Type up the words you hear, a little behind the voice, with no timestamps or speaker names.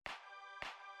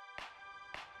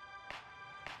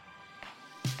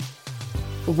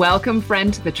Welcome,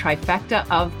 friend, to the trifecta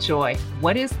of joy.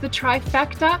 What is the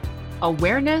trifecta?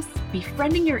 Awareness,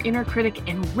 befriending your inner critic,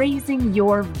 and raising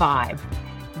your vibe.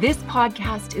 This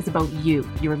podcast is about you,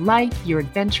 your life, your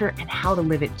adventure, and how to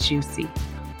live it juicy.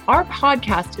 Our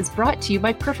podcast is brought to you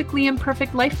by Perfectly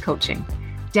Imperfect Life Coaching.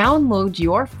 Download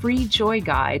your free joy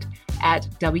guide at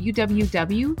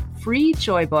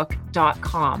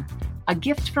www.freejoybook.com. A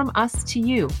gift from us to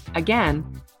you.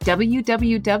 Again,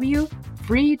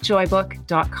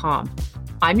 www.freejoybook.com.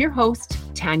 I'm your host,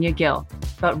 Tanya Gill,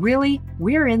 but really,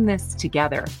 we're in this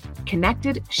together,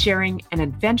 connected, sharing, and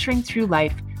adventuring through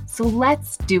life. So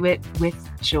let's do it with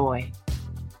joy.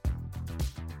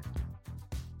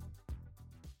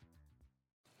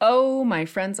 Oh, my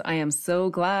friends, I am so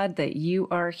glad that you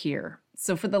are here.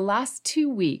 So for the last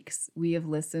 2 weeks, we have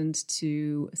listened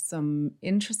to some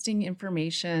interesting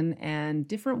information and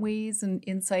different ways and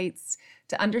insights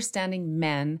to understanding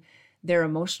men, their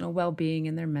emotional well-being,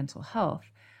 and their mental health.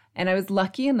 And I was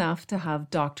lucky enough to have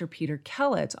Dr. Peter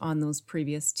Kellett on those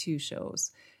previous 2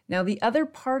 shows. Now, the other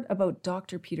part about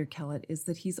Dr. Peter Kellett is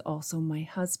that he's also my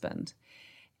husband.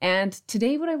 And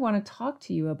today what I want to talk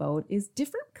to you about is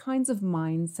different kinds of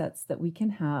mindsets that we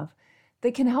can have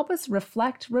that can help us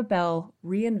reflect, rebel,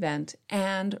 reinvent,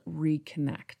 and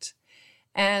reconnect.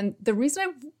 And the reason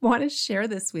I want to share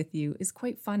this with you is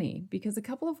quite funny because a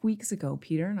couple of weeks ago,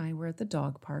 Peter and I were at the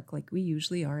dog park like we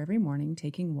usually are every morning,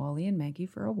 taking Wally and Maggie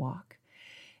for a walk.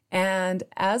 And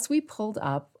as we pulled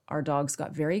up, our dogs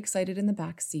got very excited in the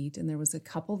back seat, and there was a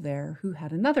couple there who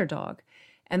had another dog.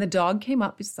 And the dog came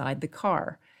up beside the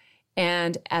car.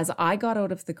 And as I got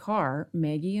out of the car,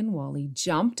 Maggie and Wally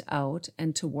jumped out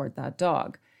and toward that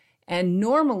dog. And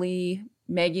normally,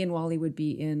 Maggie and Wally would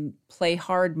be in play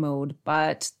hard mode,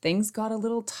 but things got a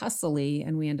little tussly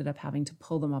and we ended up having to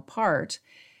pull them apart.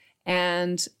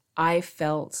 And I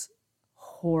felt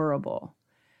horrible.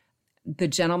 The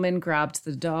gentleman grabbed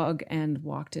the dog and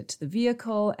walked it to the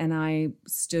vehicle, and I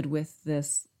stood with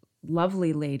this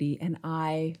lovely lady, and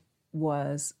I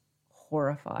was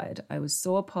horrified. I was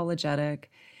so apologetic.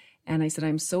 And I said,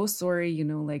 I'm so sorry,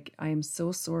 I am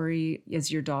so sorry.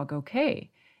 Is your dog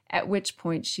okay? At which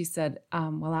point she said,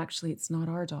 well, actually, it's not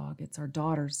our dog. It's our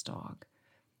daughter's dog.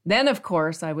 Then, of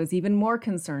course, I was even more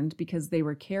concerned because they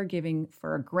were caregiving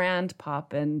for a grand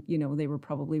pup and, they were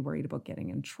probably worried about getting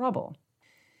in trouble.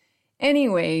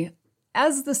 Anyway,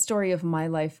 as the story of my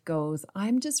life goes,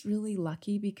 I'm just really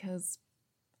lucky because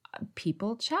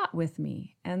people chat with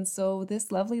me. And so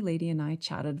this lovely lady and I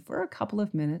chatted for a couple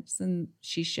of minutes, and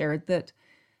she shared that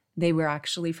they were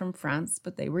actually from France,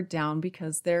 but they were down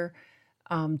because their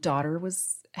daughter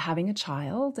was having a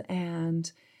child. And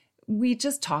we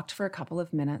just talked for a couple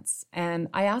of minutes. And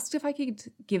I asked if I could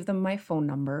give them my phone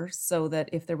number so that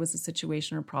if there was a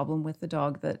situation or problem with the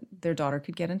dog, that their daughter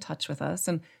could get in touch with us.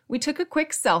 And we took a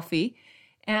quick selfie,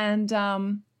 and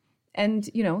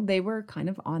they were kind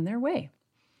of on their way.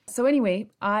 So anyway,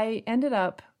 I ended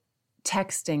up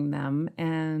texting them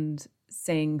and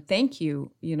saying thank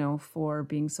you, for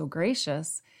being so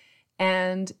gracious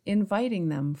and inviting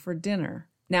them for dinner.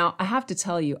 Now, I have to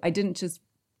tell you, I didn't just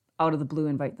out of the blue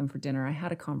invite them for dinner. I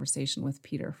had a conversation with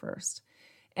Peter first.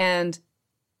 And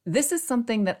this is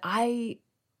something that I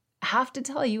have to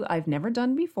tell you, I've never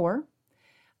done before,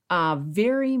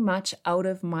 very much out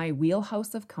of my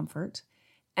wheelhouse of comfort.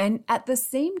 And at the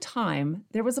same time,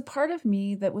 there was a part of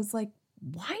me that was like,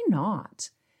 why not?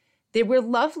 They were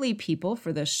lovely people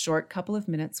for the short couple of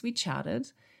minutes we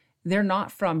chatted. They're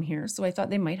not from here, so I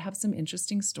thought they might have some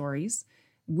interesting stories.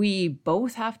 We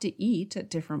both have to eat at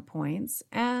different points,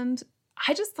 and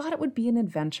I just thought it would be an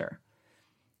adventure.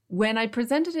 When I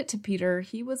presented it to Peter,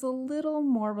 he was a little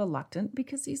more reluctant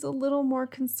because he's a little more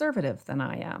conservative than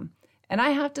I am. And I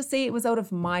have to say it was out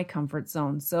of my comfort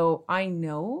zone, so I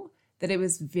know that it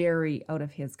was very out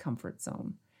of his comfort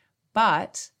zone.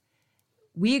 But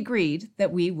we agreed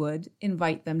that we would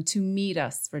invite them to meet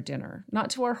us for dinner, not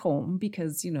to our home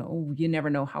because, you never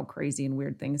know how crazy and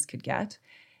weird things could get,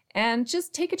 and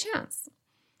just take a chance.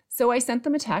 So I sent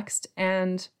them a text,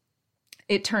 and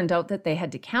it turned out that they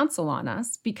had to cancel on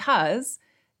us because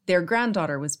their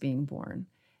granddaughter was being born.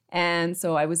 And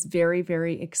so I was very,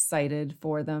 very excited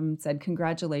for them, said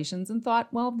congratulations, and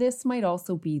thought, well, this might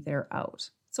also be their out.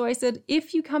 So I said,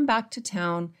 if you come back to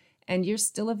town and you're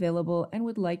still available and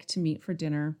would like to meet for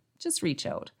dinner, just reach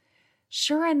out.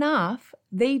 Sure enough,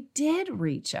 they did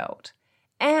reach out.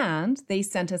 And they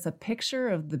sent us a picture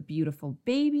of the beautiful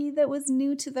baby that was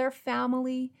new to their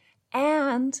family.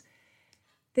 And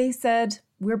they said,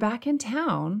 we're back in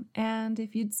town, and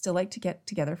if you'd still like to get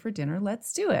together for dinner,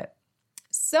 let's do it.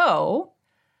 So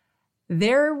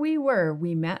there we were.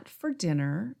 We met for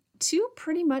dinner two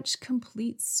pretty much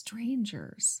complete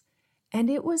strangers. And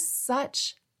it was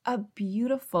such a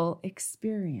beautiful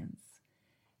experience.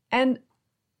 And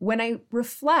when I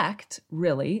reflect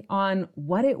really on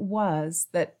what it was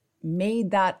that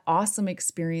made that awesome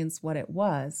experience what it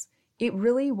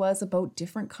really was about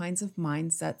different kinds of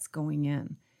mindsets going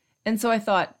in. And so I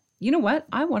thought, you know what?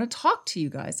 I want to talk to you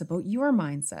guys about your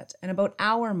mindset and about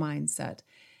our mindset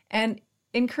and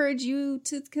encourage you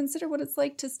to consider what it's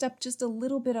like to step just a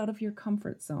little bit out of your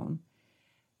comfort zone.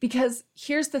 Because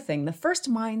here's the thing, the first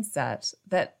mindset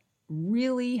that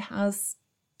really has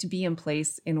to be in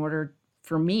place in order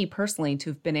for me personally to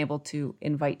have been able to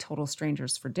invite total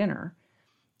strangers for dinner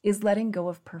is letting go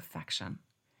of perfection.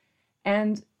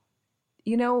 And,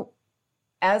 you know,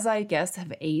 as I guess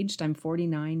have aged, I'm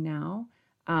 49 now,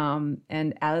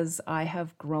 and as I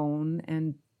have grown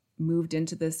and moved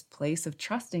into this place of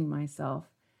trusting myself,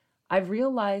 I've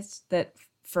realized that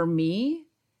for me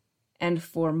and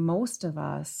for most of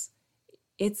us,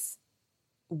 it's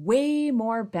way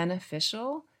more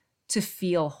beneficial to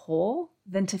feel whole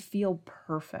than to feel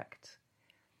perfect.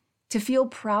 To feel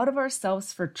proud of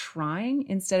ourselves for trying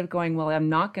instead of going, well, I'm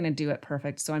not going to do it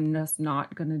perfect, so I'm just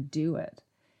not going to do it.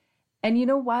 And you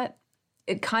know what?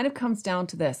 It kind of comes down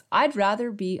to this. I'd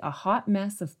rather be a hot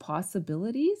mess of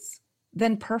possibilities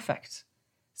than perfect.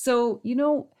 So, you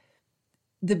know,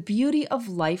 the beauty of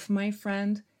life, my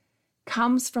friend,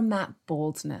 comes from that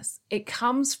boldness. It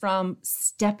comes from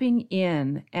stepping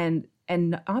in and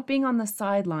not being on the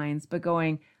sidelines, but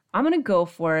going, I'm going to go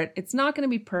for it. It's not going to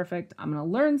be perfect. I'm going to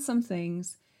learn some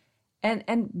things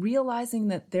and realizing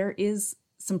that there is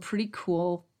some pretty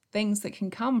cool things that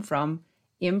can come from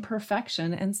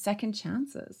imperfection and second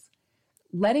chances.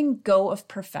 Letting go of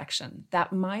perfection,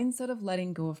 that mindset of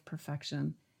letting go of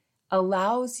perfection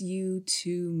allows you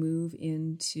to move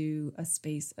into a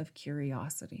space of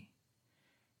curiosity.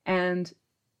 And,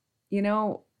 you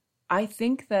know, I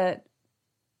think that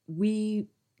we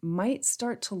might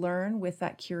start to learn with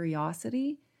that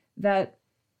curiosity that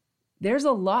there's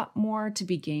a lot more to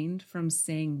be gained from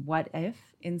saying what if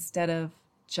instead of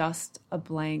just a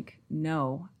blank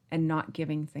no and not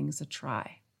giving things a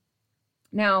try.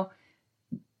 Now,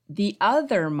 the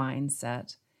other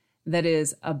mindset that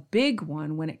is a big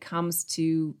one when it comes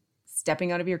to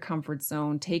stepping out of your comfort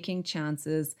zone, taking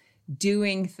chances,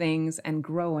 doing things and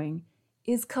growing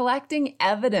is collecting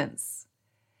evidence.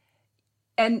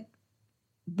 And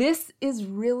this is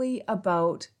really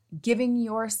about giving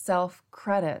yourself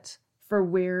credit for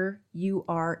where you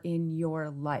are in your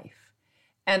life.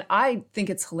 And I think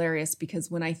it's hilarious because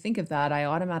when I think of that, I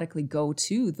automatically go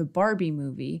to the Barbie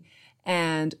movie.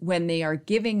 And when they are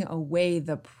giving away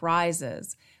the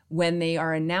prizes, when they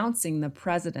are announcing the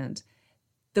president,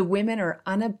 the women are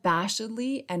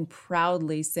unabashedly and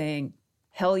proudly saying,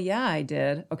 hell yeah, I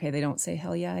did. Okay, they don't say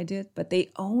hell yeah, I did, but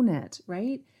they own it,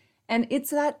 right? And it's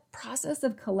that process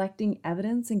of collecting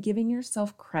evidence and giving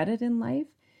yourself credit in life.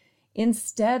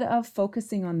 Instead of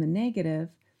focusing on the negative,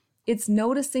 it's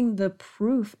noticing the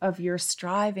proof of your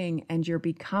striving and your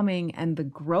becoming and the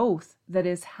growth that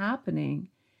is happening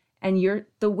and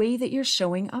the way that you're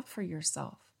showing up for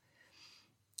yourself.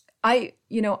 I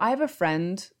have a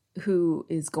friend who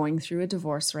is going through a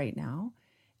divorce right now.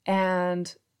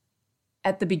 And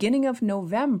at the beginning of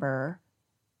November,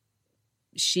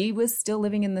 she was still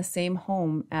living in the same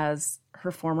home as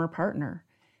her former partner.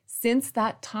 Since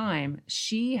that time,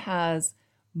 she has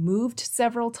moved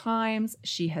several times.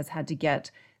 She has had to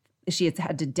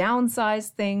downsize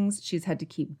things. She's had to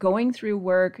keep going through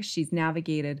work. She's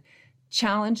navigated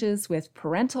challenges with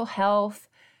parental health.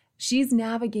 She's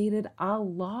navigated a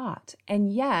lot.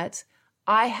 And yet,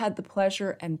 I had the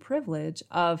pleasure and privilege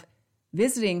of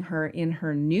visiting her in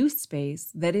her new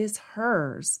space that is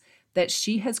hers, that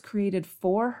she has created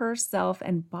for herself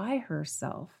and by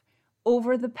herself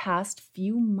over the past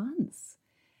few months.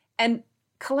 And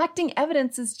collecting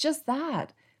evidence is just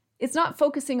that. It's not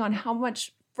focusing on how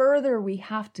much further we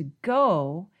have to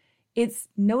go. It's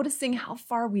noticing how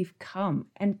far we've come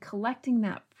and collecting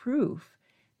that proof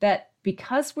that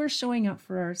because we're showing up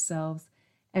for ourselves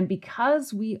and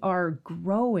because we are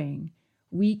growing,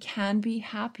 we can be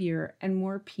happier and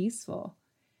more peaceful.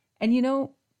 And you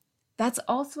know, that's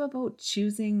also about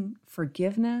choosing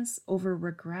forgiveness over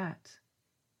regret.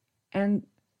 And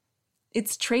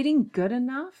it's trading good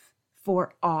enough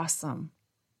for awesome.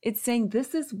 It's saying,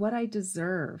 this is what I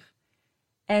deserve.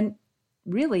 And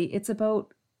really, it's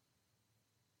about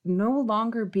no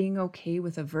longer being okay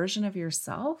with a version of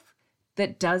yourself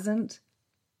that doesn't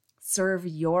serve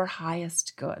your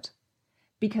highest good.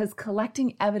 Because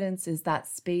collecting evidence is that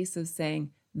space of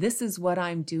saying, this is what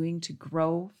I'm doing to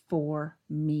grow for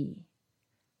me.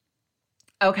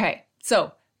 Okay,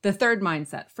 so the third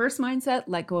mindset. First mindset,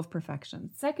 let go of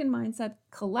perfection. Second mindset,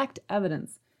 collect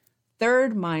evidence.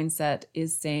 Third mindset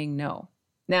is saying no.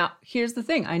 Now, here's the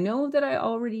thing. I know that I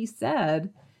already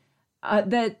said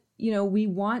that, we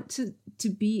want to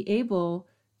be able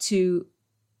to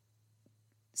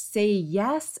say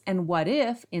yes and what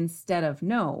if instead of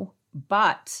no,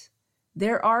 but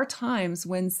there are times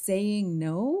when saying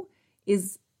no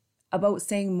is about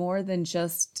saying more than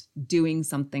just doing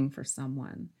something for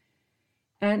someone.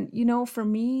 And, for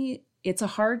me, it's a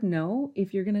hard no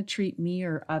if you're going to treat me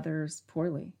or others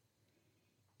poorly.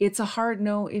 It's a hard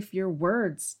no if your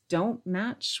words don't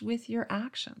match with your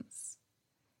actions.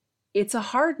 It's a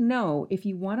hard no if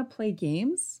you want to play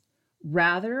games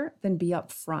rather than be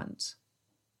upfront.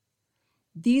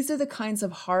 These are the kinds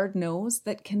of hard no's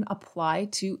that can apply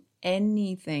to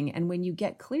anything. And when you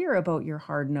get clear about your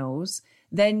hard no's,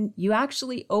 then you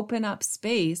actually open up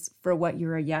space for what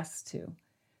you're a yes to.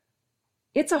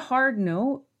 It's a hard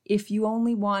no if you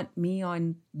only want me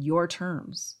on your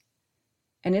terms.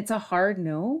 And it's a hard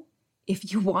no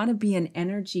if you want to be an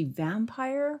energy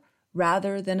vampire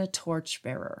rather than a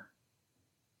torchbearer.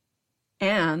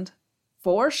 And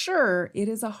for sure, it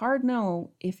is a hard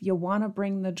no if you want to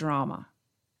bring the drama.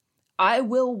 I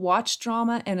will watch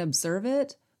drama and observe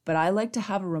it, but I like to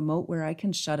have a remote where I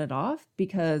can shut it off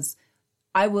because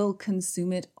I will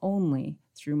consume it only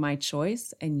through my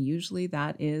choice. And usually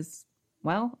that is,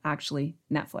 actually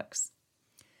Netflix.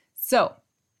 So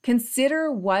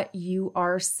consider what you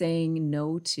are saying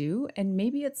no to. And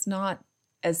maybe it's not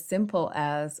as simple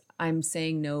as I'm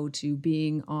saying no to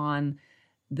being on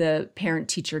the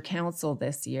parent-teacher council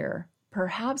this year.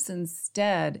 Perhaps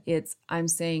instead it's I'm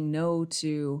saying no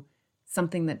to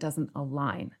something that doesn't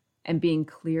align and being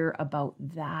clear about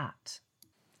that.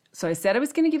 So I said I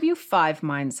was going to give you 5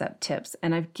 mindset tips,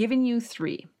 and I've given you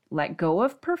 3. Let go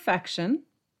of perfection,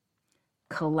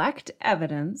 collect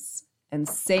evidence, and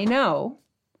say no.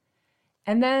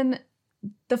 And then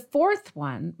the 4th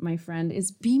one, my friend,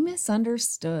 is be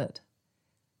misunderstood.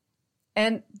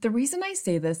 And the reason I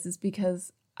say this is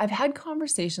because I've had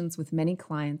conversations with many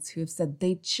clients who have said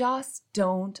they just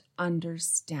don't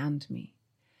understand me.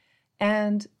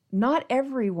 And not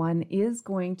everyone is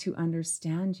going to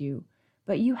understand you,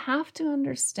 but you have to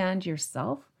understand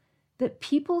yourself that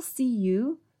people see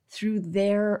you through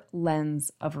their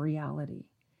lens of reality.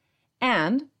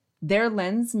 And their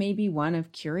lens may be one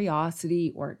of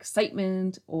curiosity or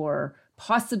excitement or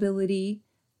possibility,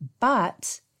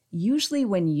 but usually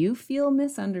when you feel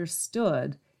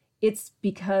misunderstood, it's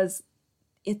because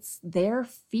it's their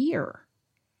fear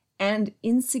and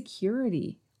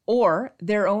insecurity or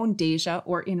their own deja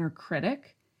or inner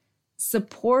critic,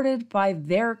 supported by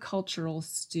their cultural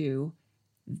stew,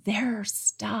 their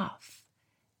stuff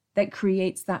that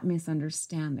creates that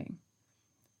misunderstanding.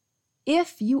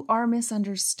 If you are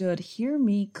misunderstood, hear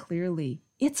me clearly.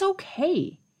 It's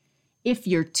okay. If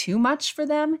you're too much for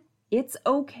them, it's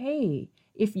okay.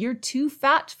 If you're too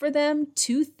fat for them,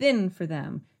 too thin for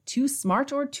them, too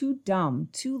smart or too dumb,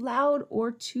 too loud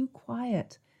or too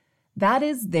quiet, that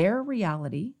is their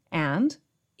reality, and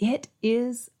it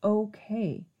is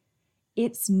okay.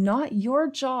 It's not your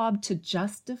job to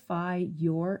justify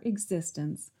your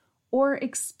existence or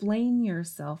explain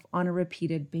yourself on a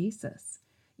repeated basis.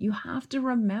 You have to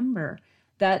remember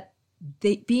that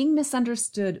being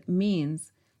misunderstood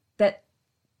means that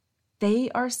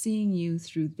they are seeing you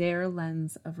through their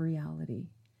lens of reality.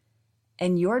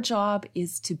 And your job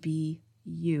is to be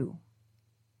you.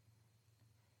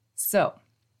 So,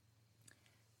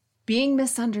 being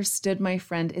misunderstood, my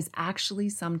friend, is actually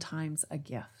sometimes a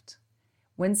gift.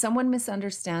 When someone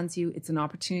misunderstands you, it's an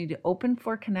opportunity to open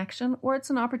for connection, or it's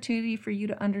an opportunity for you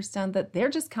to understand that they're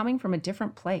just coming from a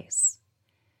different place.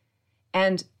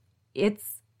 And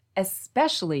it's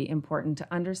especially important to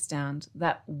understand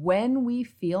that when we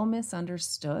feel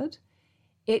misunderstood,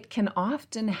 it can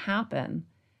often happen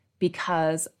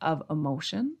because of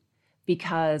emotion,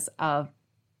 because of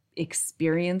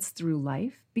experience through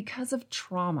life, because of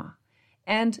trauma.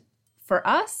 And for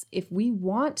us, if we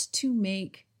want to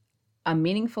make a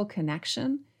meaningful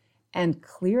connection and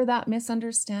clear that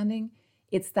misunderstanding,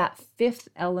 it's that 5th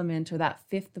element or that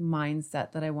 5th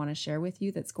mindset that I want to share with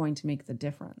you that's going to make the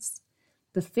difference.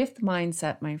 The 5th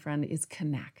mindset, my friend, is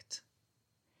connect.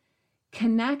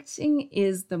 Connecting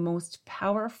is the most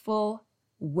powerful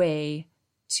way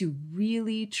to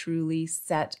really, truly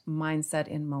set mindset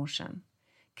in motion.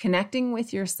 Connecting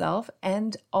with yourself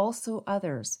and also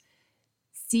others.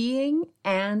 Seeing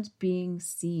and being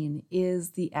seen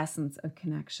is the essence of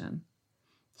connection.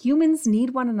 Humans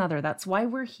need one another. That's why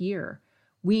we're here.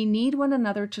 We need one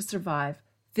another to survive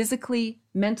physically,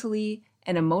 mentally,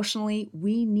 and emotionally,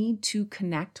 we need to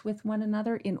connect with one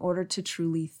another in order to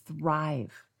truly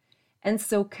thrive. And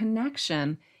so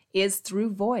connection is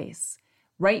through voice.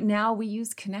 Right now, we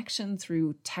use connection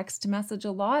through text message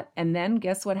a lot, and then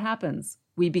guess what happens?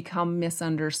 We become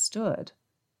misunderstood,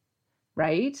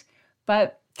 right?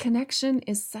 But connection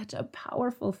is such a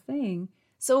powerful thing.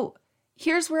 So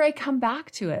here's where I come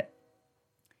back to it.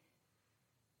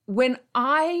 When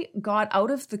I got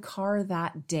out of the car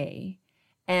that day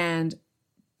and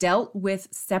dealt with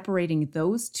separating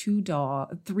those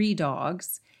three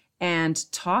dogs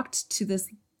and talked to this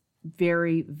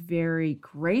very, very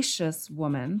gracious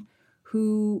woman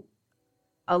who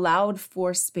allowed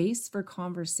for space for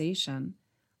conversation,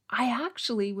 I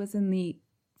actually was in the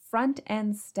front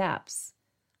end steps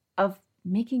of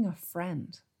making a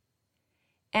friend.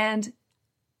 And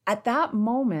at that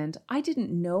moment, I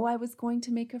didn't know I was going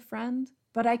to make a friend,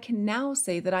 but I can now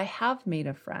say that I have made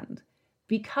a friend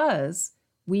because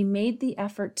we made the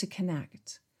effort to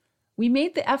connect. We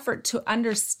made the effort to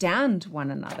understand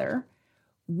one another.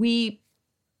 We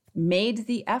made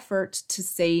the effort to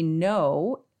say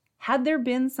no. Had there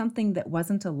been something that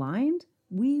wasn't aligned,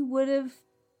 we would have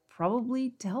probably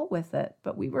dealt with it.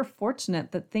 But we were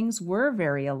fortunate that things were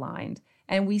very aligned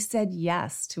and we said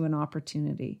yes to an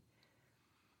opportunity.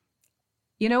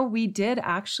 You know, we did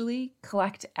actually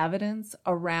collect evidence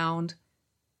around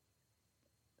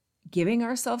giving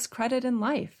ourselves credit in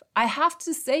life. I have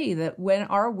to say that when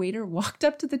our waiter walked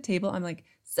up to the table, I'm like,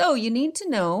 so you need to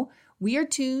know we are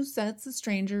two sets of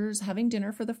strangers having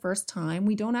dinner for the first time.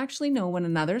 We don't actually know one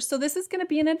another. So this is going to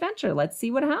be an adventure. Let's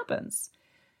see what happens.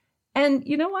 And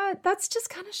you know what? That's just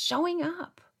kind of showing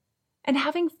up and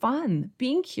having fun,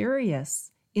 being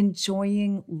curious,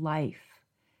 enjoying life,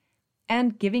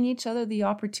 and giving each other the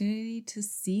opportunity to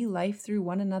see life through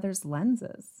one another's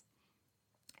lenses.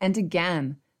 And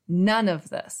again, none of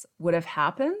this would have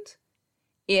happened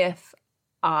if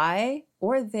I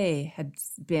or they had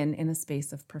been in a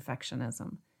space of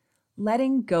perfectionism.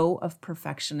 Letting go of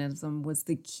perfectionism was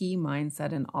the key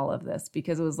mindset in all of this,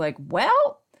 because it was like,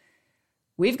 well,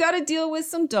 we've got to deal with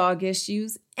some dog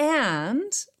issues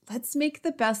and let's make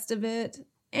the best of it.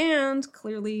 And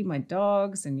clearly my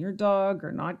dogs and your dog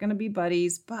are not going to be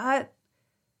buddies, but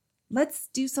let's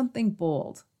do something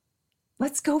bold.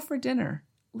 Let's go for dinner.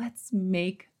 Let's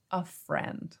make a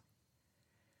friend.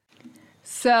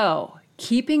 So,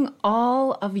 keeping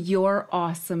all of your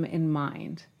awesome in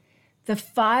mind, the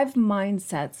 5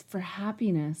 mindsets for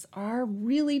happiness are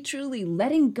really, truly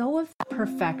letting go of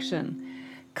perfection,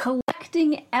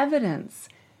 collecting evidence,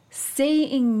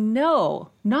 saying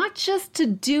no, not just to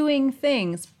doing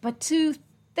things, but to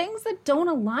things that don't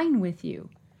align with you,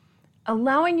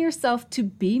 allowing yourself to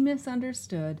be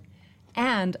misunderstood,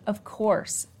 and of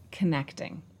course,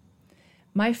 connecting.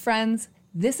 My friends,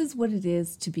 this is what it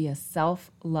is to be a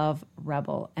self-love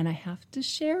rebel. And I have to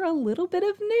share a little bit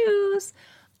of news.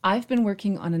 I've been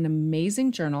working on an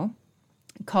amazing journal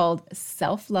called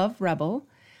Self-Love Rebel,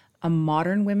 a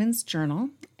modern women's journal.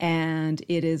 And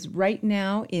it is right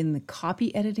now in the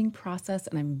copy editing process.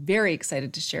 And I'm very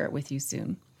excited to share it with you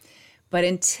soon. But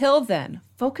until then,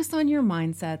 focus on your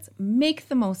mindsets, make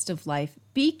the most of life,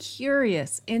 be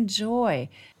curious, enjoy.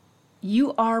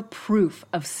 You are proof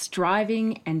of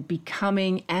striving and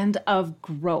becoming and of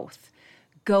growth.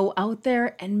 Go out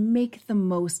there and make the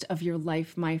most of your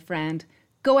life, my friend.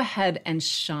 Go ahead and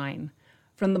shine.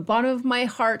 From the bottom of my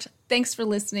heart, thanks for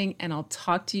listening, and I'll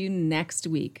talk to you next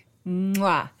week.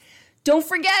 Mwah. Don't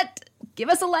forget, give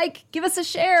us a like, give us a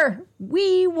share.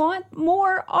 We want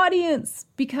more audience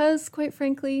because, quite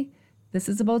frankly, this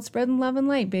is about spreading love and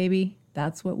light, baby.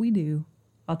 That's what we do.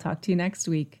 I'll talk to you next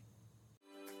week.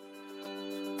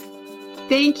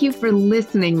 Thank you for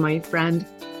listening, my friend.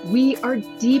 We are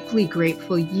deeply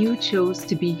grateful you chose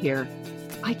to be here.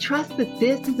 I trust that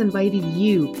this has invited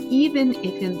you, even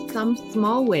if in some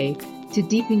small way, to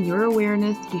deepen your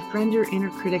awareness, befriend your inner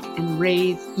critic, and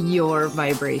raise your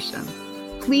vibration.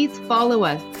 Please follow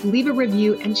us, leave a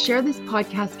review, and share this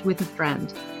podcast with a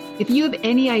friend. If you have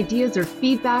any ideas or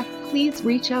feedback, please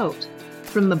reach out.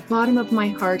 From the bottom of my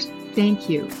heart, thank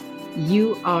you.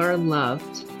 You are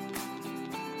loved.